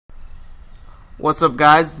What's up,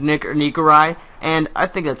 guys? It's Nick or Nikarai, and I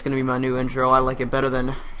think that's gonna be my new intro. I like it better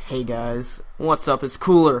than "Hey guys, what's up?" It's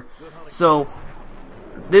cooler. So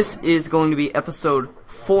this is going to be episode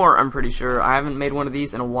 4. I'm pretty sure. I haven't made one of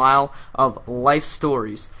these in a while, of life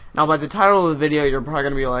stories. Now, by the title of the video, you're probably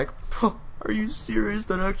gonna be like, "Are you serious?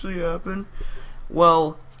 That actually happened?"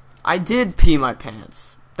 Well, I did pee my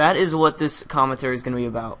pants. That is what this commentary is gonna be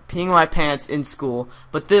about. Peeing my pants in school,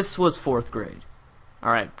 but this was 4th grade.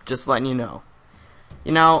 Alright, just letting you know.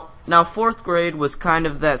 Now 4th grade was kind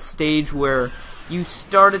of that stage where you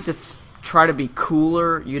started to try to be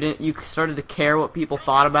cooler. You started to care what people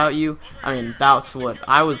thought about you. I mean, that's what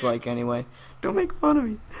I was like anyway. Don't make fun of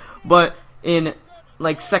me. But in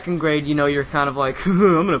like 2nd grade, you're kind of like,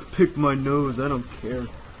 I'm gonna pick my nose. I don't care.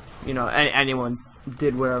 Anyone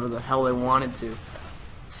did whatever the hell they wanted to.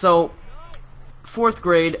 So 4th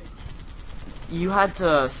grade, you had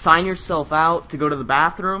to sign yourself out to go to the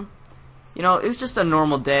bathroom. It was just a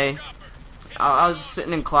normal day. I was just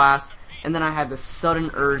sitting in class, and then I had this sudden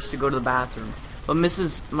urge to go to the bathroom. But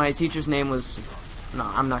my teacher's name was, no,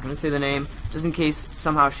 I'm not going to say the name, just in case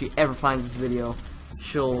somehow she ever finds this video.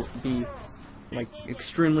 She'll be, like,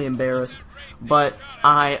 extremely embarrassed. But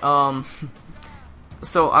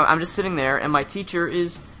so I'm just sitting there, and my teacher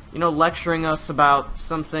is, lecturing us about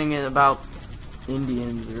something about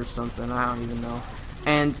Indians or something, I don't even know.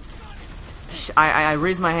 And I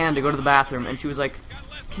raised my hand to go to the bathroom, and she was like,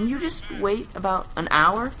 "Can you just wait about an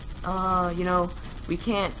hour? We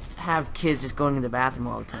can't have kids just going to the bathroom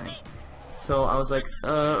all the time." So I was like,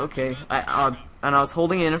 okay. And I was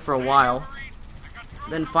holding in for a while.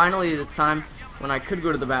 Then finally, the time when I could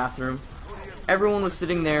go to the bathroom, everyone was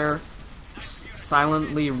sitting there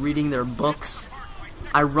silently reading their books.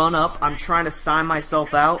 I run up, I'm trying to sign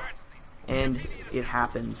myself out, and it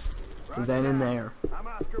happens. Then and there,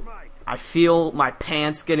 I feel my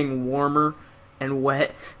pants getting warmer and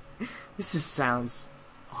wet. This just sounds,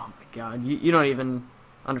 oh my god, you don't even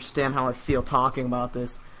understand how I feel talking about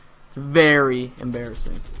this. It's very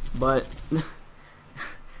embarrassing. But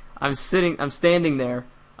I'm standing there.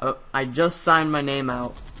 I just signed my name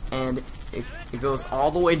out, and it goes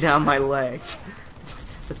all the way down my leg.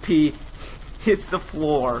 The pee hits the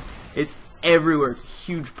floor. It's everywhere. It's a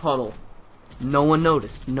huge puddle. No one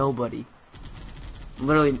noticed. Nobody.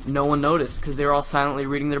 Literally, no one noticed because they were all silently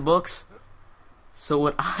reading their books. So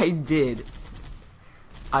what I did,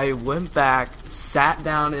 I went back, sat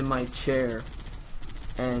down in my chair,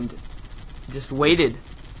 and just waited.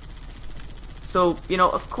 So,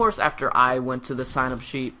 of course, after I went to the sign-up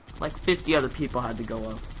sheet, like 50 other people had to go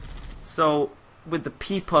up. So, with the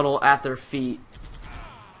pee puddle at their feet,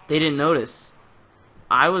 they didn't notice.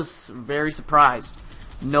 I was very surprised.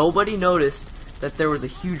 Nobody noticed that there was a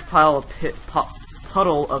huge puddle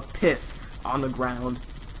of piss on the ground.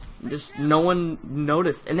 Just no one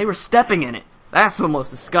noticed, and they were stepping in it. That's the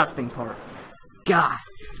most disgusting part. God,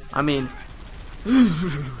 I mean,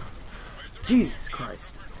 Jesus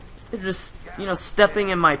Christ. They're just, stepping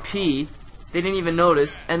in my pee. They didn't even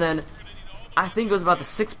notice, and then I think it was about the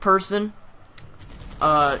 6th person.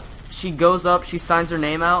 She goes up, she signs her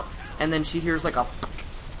name out, and then she hears like a.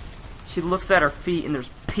 She looks at her feet, and there's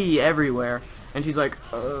pee everywhere, and she's like,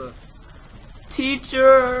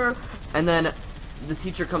 "Teacher!" And then the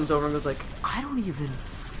teacher comes over and goes like, "I don't even,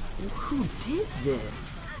 who did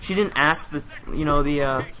this?" She didn't ask the,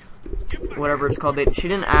 whatever it's called. She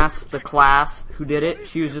didn't ask the class who did it.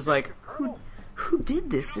 She was just like, who did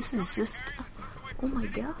this? This is just, oh my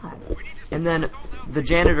god. And then the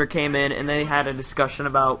janitor came in, and they had a discussion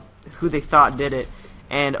about who they thought did it.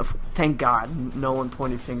 And thank God, no one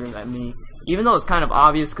pointed fingers at me. Even though it's kind of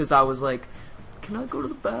obvious, because I was like, "Can I go to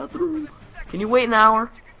the bathroom? Can you wait an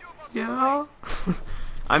hour?" Yeah.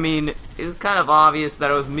 I mean, it was kind of obvious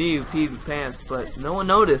that it was me who peed the pants, but no one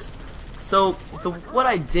noticed. So, what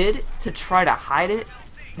I did to try to hide it,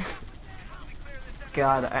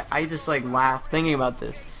 God, I just like laugh thinking about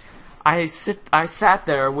this. I sat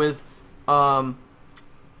there with my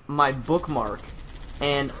bookmark,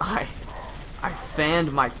 and I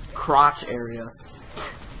fanned my crotch area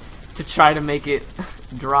to try to make it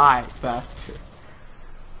dry faster.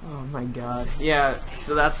 Oh my god. Yeah,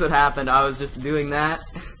 so that's what happened. I was just doing that.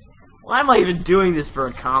 Why am I even doing this for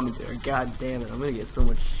a commentary? God damn it, I'm gonna get so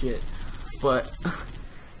much shit. But,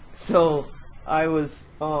 so, I was,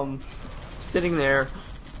 sitting there,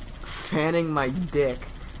 fanning my dick,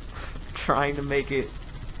 trying to make it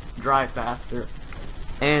dry faster.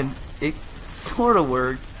 And it sorta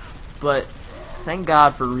worked, but thank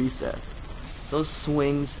God for recess. Those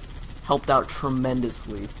swings helped out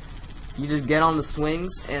tremendously. You just get on the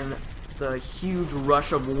swings, and the huge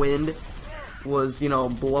rush of wind was, you know,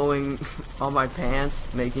 blowing on my pants,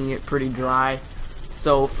 making it pretty dry.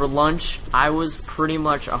 So for lunch, I was pretty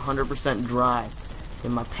much 100% dry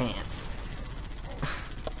in my pants.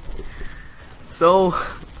 So,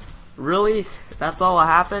 really, that's all that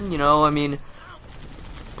happened, you know. I mean,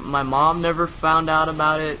 my mom never found out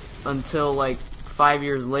about it until like 5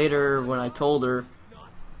 years later when I told her.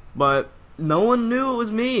 But no one knew it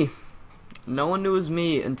was me. No one knew it was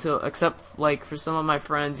me until, except like for some of my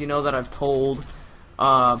friends, you know, that I've told,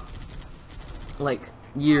 like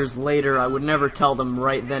years later. I would never tell them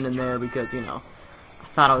right then and there because, you know, I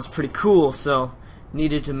thought I was pretty cool, so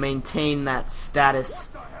needed to maintain that status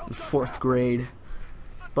in 4th grade.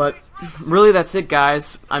 But really, that's it,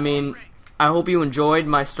 guys. I mean, I hope you enjoyed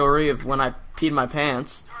my story of when I peed my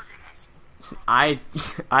pants. I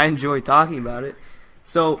enjoy talking about it.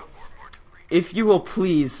 So, if you will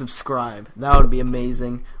please subscribe, that would be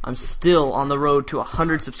amazing. I'm still on the road to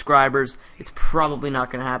 100 subscribers. It's probably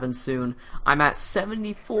not going to happen soon. I'm at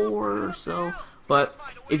 74 or so. But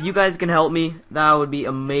if you guys can help me, that would be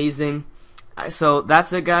amazing. So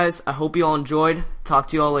that's it, guys. I hope you all enjoyed. Talk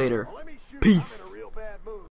to you all later. Peace.